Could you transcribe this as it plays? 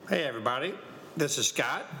Hey everybody, this is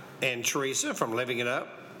Scott and Teresa from Living It Up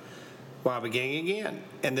while beginning again.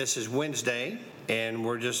 And this is Wednesday, and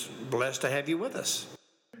we're just blessed to have you with us.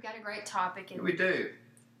 We've got a great topic. We do.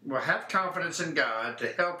 Well, have confidence in God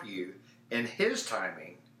to help you in His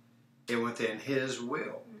timing and within His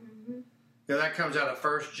will. Mm-hmm. Now that comes out of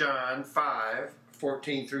 1 John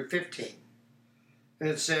 5:14 through 15. And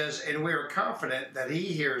it says, and we are confident that He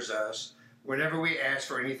hears us whenever we ask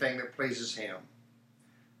for anything that pleases Him.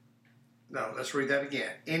 No, let's read that again.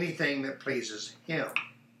 Anything that pleases Him.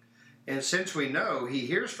 And since we know He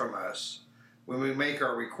hears from us when we make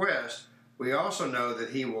our request, we also know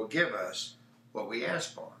that He will give us what we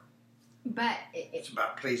ask for. But it's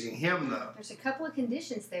about pleasing Him, though. There's a couple of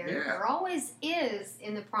conditions there. Yeah. There always is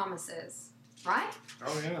in the promises, right?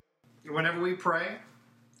 Oh, yeah. Whenever we pray,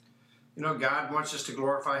 God wants us to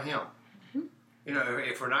glorify Him. Mm-hmm.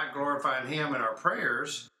 If we're not glorifying Him in our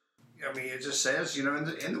prayers, it just says, in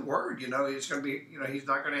the Word, it's going to be, He's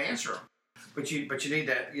not going to answer them. But you need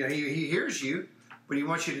that, He hears you, but He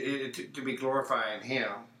wants you to be glorifying Him.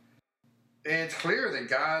 And it's clear that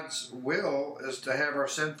God's will is to have our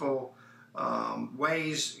sinful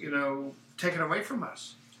ways, taken away from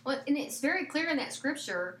us. Well, and it's very clear in that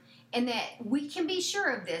scripture, and that we can be sure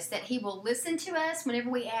of this, that He will listen to us whenever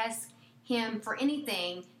we ask Him for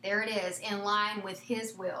anything. There it is, in line with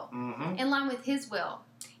His will. Mm-hmm. In line with His will.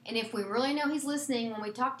 And if we really know He's listening when we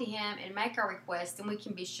talk to Him and make our request, then we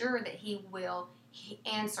can be sure that He will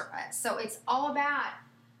answer us. So it's all about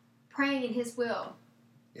praying in His will.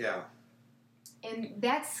 Yeah. And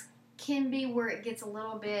that's can be where it gets a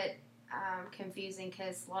little bit confusing,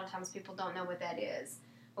 because a lot of times people don't know what that is.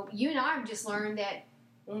 But you and I have just learned that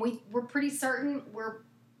when we're pretty certain we're,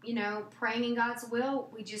 praying in God's will,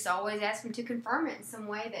 we just always ask Him to confirm it in some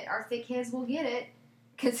way that our thick heads will get it,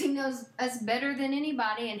 because He knows us better than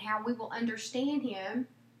anybody and how we will understand Him.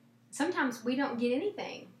 Sometimes we don't get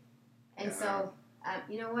anything. And so,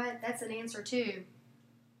 you know what? That's an answer too.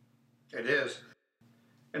 It is.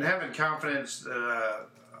 And having confidence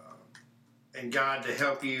in God to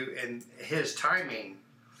help you in His timing,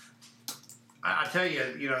 I tell you,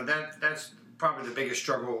 that's probably the biggest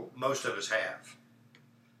struggle most of us have.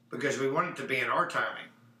 Because we want it to be in our timing.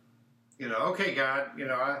 Okay, God,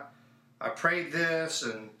 I prayed this,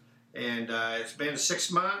 and it's been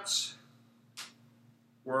 6 months.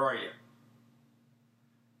 Where are you?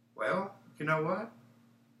 Well, you know what?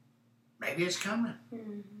 Maybe it's coming.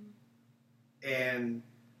 Mm-hmm. And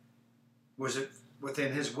was it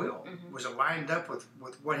within His will? Mm-hmm. Was it lined up with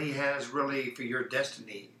what He has really for your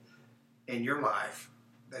destiny in your life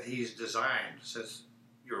that He's designed since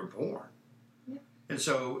you were born? Yeah. And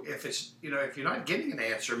so, if it's if you're not getting an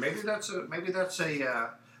answer, maybe that's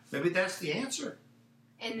the answer.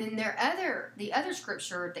 And then the other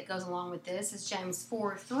scripture that goes along with this is James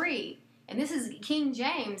 4:3, and this is King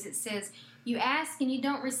James. It says, "You ask and you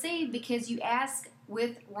don't receive because you ask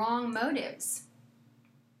with wrong motives,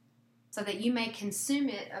 so that you may consume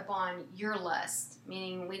it upon your lust."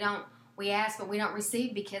 Meaning we ask but we don't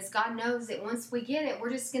receive, because God knows that once we get it,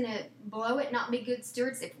 we're just going to blow it, not be good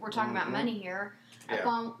stewards, if we're talking about money here,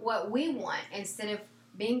 upon what we want, instead of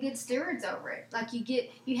being good stewards over it. Like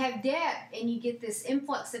you have debt and you get this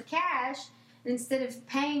influx of cash, and instead of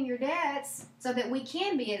paying your debts so that we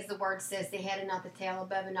can be, as the word says, the head and not the tail,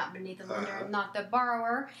 above and not beneath, the lender and not the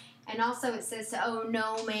borrower. And also it says to owe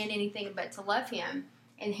no man anything but to love him.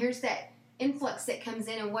 And here's that influx that comes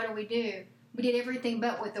in, and what do? We did everything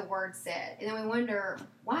but what the Word said. And then we wonder,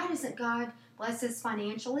 why doesn't God bless us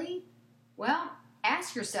financially? Well,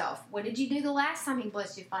 ask yourself, what did you do the last time He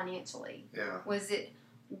blessed you financially? Yeah. Was it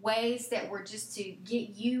ways that were just to get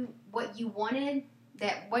you what you wanted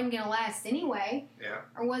that wasn't going to last anyway? Yeah.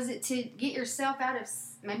 Or was it to get yourself out of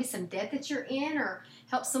maybe some debt that you're in, or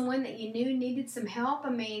help someone that you knew needed some help?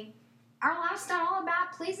 Our life's not all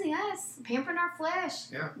about pleasing us, pampering our flesh,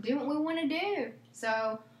 doing what we want to do.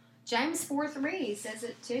 So James 4:3 says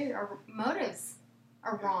it too. Our motives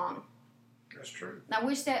are wrong. That's true. And I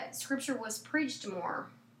wish that scripture was preached more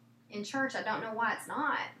in church. I don't know why it's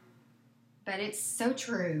not. But it's so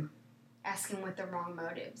true, asking with the wrong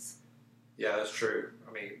motives. Yeah, that's true.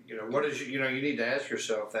 What is you need to ask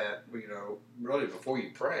yourself that, really before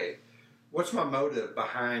you pray, what's my motive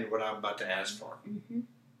behind what I'm about to ask for? Mm-hmm.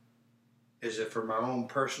 Is it for my own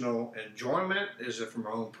personal enjoyment? Is it for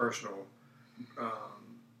my own personal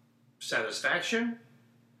satisfaction?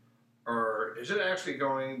 Or is it actually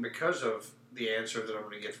going, because of the answer that I'm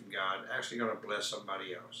going to get from God, actually going to bless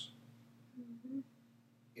somebody else? Mm-hmm.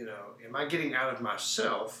 Am I getting out of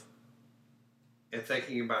myself and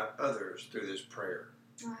thinking about others through this prayer?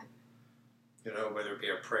 Right. You know, whether it be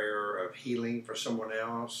a prayer of healing for someone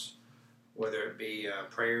else, whether it be a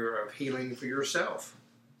prayer of healing for yourself.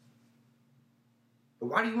 But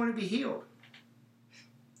why do you want to be healed?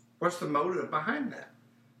 What's the motive behind that?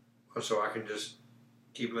 Well, so I can just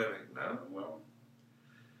keep living. No, well,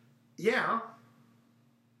 yeah,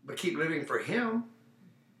 but keep living for Him,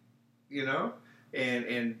 you know,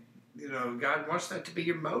 and you know, God wants that to be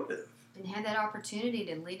your motive. And have that opportunity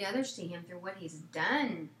to lead others to Him through what He's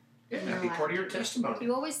done. Yeah, be part of your testimony.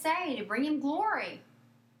 You always say to bring Him glory.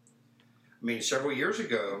 I mean, several years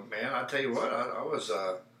ago, man, I tell you what,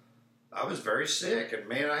 I was very sick, and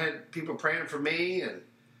man, I had people praying for me, and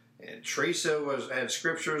Teresa had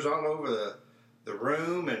scriptures all over the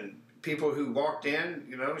room, and people who walked in,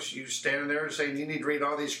 you know, she was standing there saying, "You need to read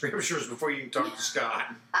all these scriptures before you can talk to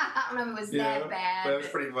Scott." I don't know if it was that bad. But it was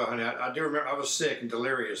pretty well, honey. I do remember I was sick and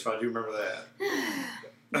delirious, but I do remember that.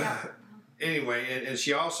 Yeah. Anyway, and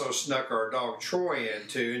she also snuck our dog Troy in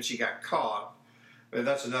too, and she got caught. But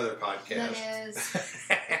that's another podcast. That is.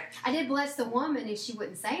 I did bless the woman if she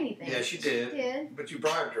wouldn't say anything. Yeah, she did. She did. But you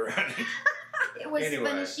bribed her, honey. It was Anyway.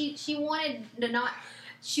 funny. She wanted to not.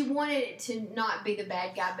 She wanted it to not be the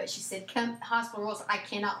bad guy, but she said, "Come, hospital rules. I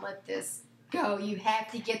cannot let this go. You have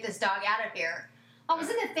to get this dog out of here." I was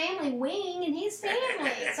in the family wing, and he's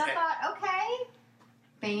family, so I thought, okay,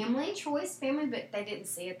 family, Troy's family, but they didn't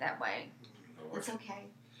see it that way. It's okay.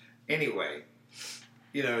 Anyway,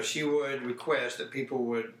 you know, she would request that people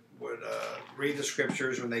would read the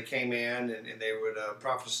scriptures when they came in, and they would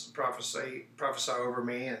prophesy over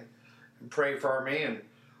me and pray for me,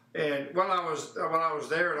 and while I was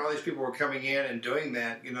there, and all these people were coming in and doing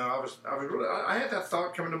that, you know, I had that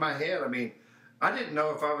thought coming to my head. I mean, I didn't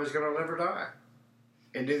know if I was going to live or die,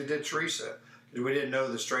 and neither did Teresa, because we didn't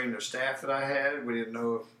know the strain of staff that I had. We didn't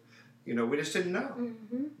know if, you know, we just didn't know.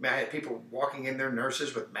 Mm-hmm. I mean, I had people walking in there,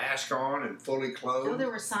 nurses with masks on and fully clothed. Oh, there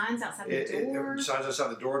were signs outside the door. Signs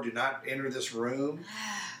outside the door, do not enter this room,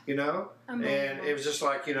 you know? And it was just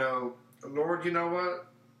like, you know, Lord, you know what?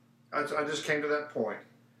 I just came to that point.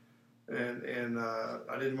 And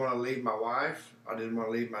I didn't want to leave my wife. I didn't want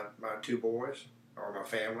to leave my two boys or my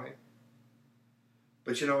family.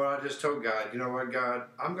 But you know what? I just told God, you know what, God?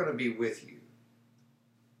 I'm going to be with you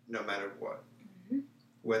no matter what. Mm-hmm.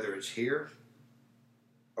 Whether it's here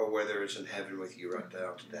or whether it's in heaven with you right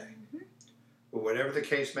now today. Mm-hmm. But whatever the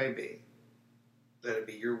case may be, let it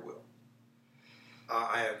be your will.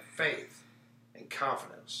 I have faith and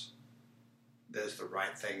confidence that the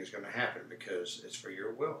right thing is going to happen because it's for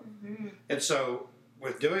your will. Mm-hmm. And so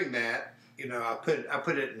with doing that, you know, I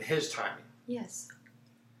put it in His timing. Yes.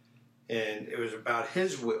 And it was about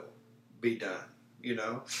His will be done, you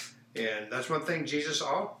know. And that's one thing Jesus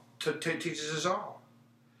teaches us all,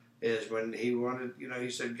 is when He wanted, you know, He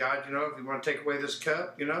said, God, you know, if you want to take away this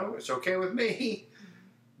cup, you know, it's okay with me,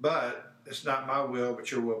 but it's not my will,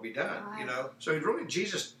 but your will be done, Right. you know. So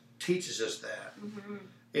Jesus teaches us that. Mm-hmm.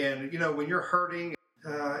 And, you know, when you're hurting,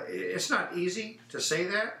 it's not easy to say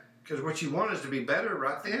that, because what you want is to be better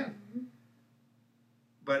right then. Mm-hmm.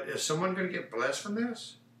 But is someone going to get blessed from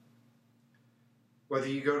this? Whether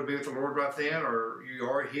you go to be with the Lord right then, or you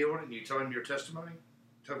are healed and you tell them your testimony,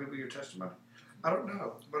 tell people your testimony, I don't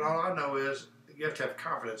know. But all I know is you have to have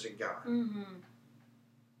confidence in God. Mm-hmm.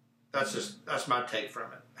 That's my take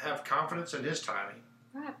from it. Have confidence in His timing.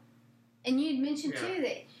 Right. And you'd mentioned too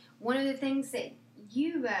that one of the things that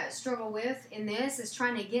you struggle with in this is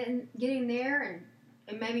trying to get in there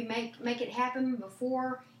and maybe make it happen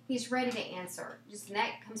before He's ready to answer. Just and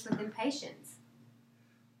that comes with impatience.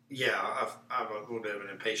 Yeah, I'm a little bit of an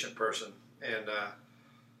impatient person, and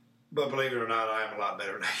but believe it or not, I am a lot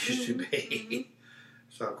better than I used to be. Mm-hmm.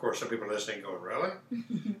 So of course, some people listening going, "Really?"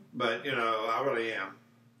 But you know, I really am.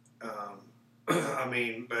 I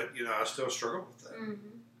mean, but you know, I still struggle with that,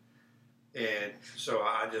 and so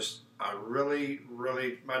I really,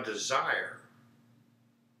 my desire,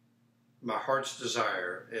 my heart's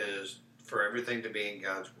desire, is for everything to be in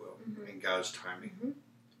God's will, in God's timing. Mm-hmm.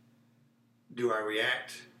 Do I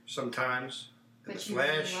react sometimes in the But you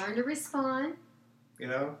flesh? learn to respond. You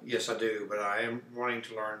know, yes, I do, but I am wanting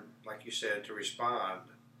to learn, like you said, to respond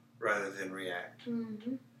rather than react.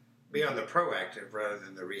 Mm-hmm. Be on the proactive rather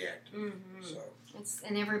than the reactive. Mm-hmm. So It's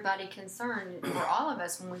and everybody concerned for all of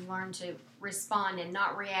us when we learn to respond and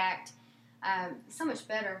not react. So much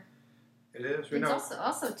better. it is. It's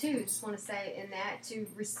also too. Just want to say in that to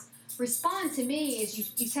respond to me is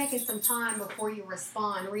you've taken some time before you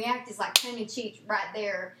respond. React is like tongue in cheek right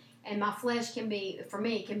there, and my flesh can be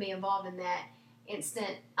involved in that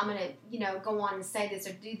instant. I'm gonna go on and say this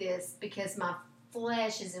or do this because my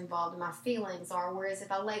flesh is involved and my feelings are. Whereas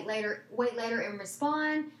if I wait later and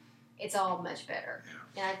respond, it's all much better.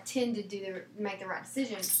 And I tend to make the right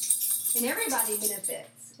decision. And everybody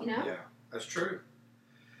benefits, you know? Yeah, that's true.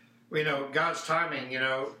 Well, God's timing,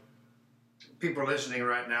 people listening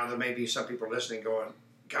right now, there may be some people listening going,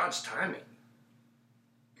 God's timing.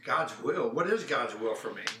 God's will. What is God's will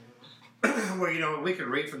for me? Well, we can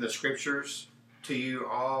read from the scriptures to you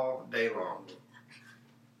all day long.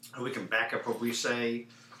 And we can back up what we say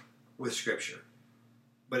with scripture.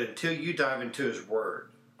 But until you dive into his word,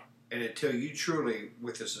 and until you truly,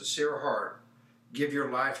 with a sincere heart, give your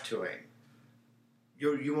life to him,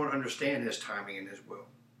 you won't understand his timing and his will.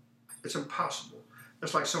 It's impossible.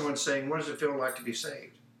 It's like someone saying, what does it feel like to be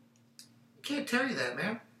saved? I can't tell you that,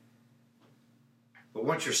 man. But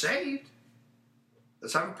once you're saved,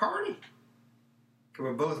 let's have a party. Can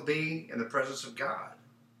we both be in the presence of God?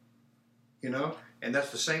 And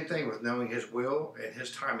that's the same thing with knowing his will and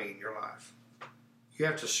his timing in your life. You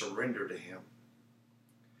have to surrender to him.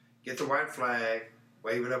 Get the white flag,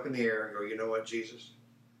 wave it up in the air, and go, you know what, Jesus?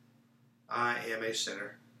 I am a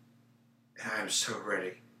sinner, and I am so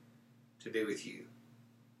ready to be with you.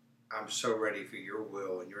 I'm so ready for your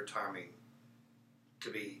will and your timing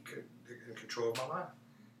to be in control of my life.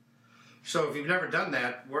 So if you've never done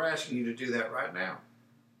that, we're asking you to do that right now.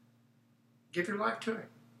 Give your life to him.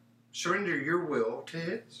 Surrender your will to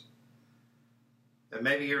his. And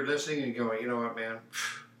maybe you're listening and going, you know what, man?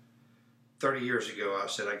 30 years ago, I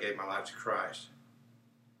said I gave my life to Christ.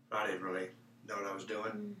 But I didn't really know what I was doing.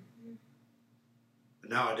 Mm-hmm. But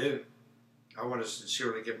now I do. I want to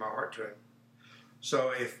sincerely give my heart to him.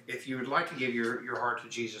 So if you would like to give your heart to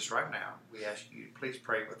Jesus right now, we ask you to please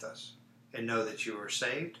pray with us and know that you are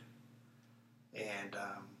saved, and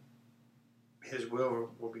his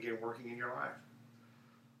will begin working in your life.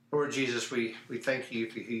 Lord Jesus, we thank you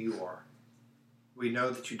for who you are. We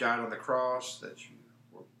know that you died on the cross, that you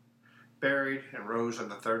were buried and rose on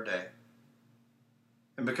the third day.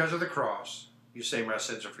 And because of the cross, you say my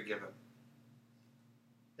sins are forgiven.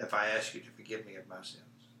 If I ask you to forgive me of my sins.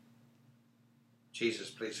 Jesus,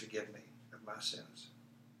 please forgive me of my sins.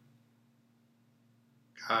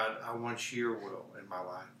 God, I want your will in my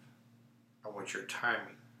life. I want your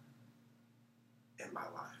timing in my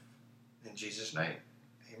life. In Jesus' name,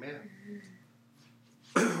 amen.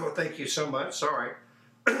 Well, thank you so much. Sorry,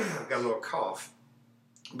 I've got a little cough.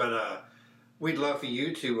 But we'd love for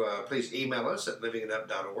you to please email us at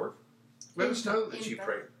livingitup.org. Let us know that you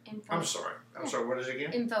prayed. I'm sorry. What is it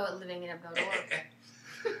again? info@livingitup.org.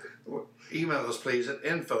 Email us, please, at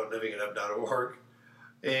info@livingitup.org.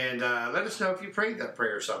 And let us know if you prayed that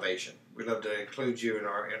prayer of salvation. We'd love to include you in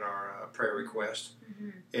our prayer request. Mm-hmm.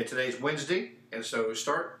 And today's Wednesday, and so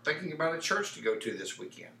start thinking about a church to go to this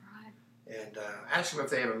weekend. Right. And ask them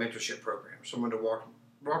if they have a mentorship program, someone to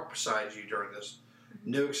walk beside you during this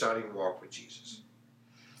new exciting walk with Jesus.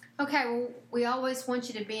 Okay, well, we always want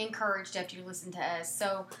you to be encouraged after you listen to us.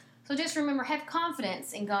 So just remember, have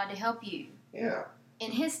confidence in God to help you. Yeah.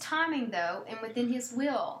 In his timing, though, and within his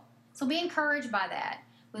will. So be encouraged by that.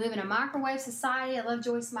 We live in a microwave society. I love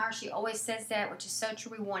Joyce Meyer. She always says that, which is so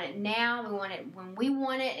true. We want it now. We want it when we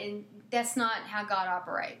want it, and that's not how God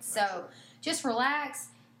operates. So just relax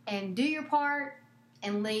and do your part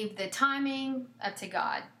and leave the timing up to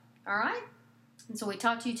God. All right? And so we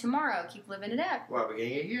talk to you tomorrow. Keep living it up. Well,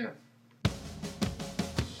 beginning again.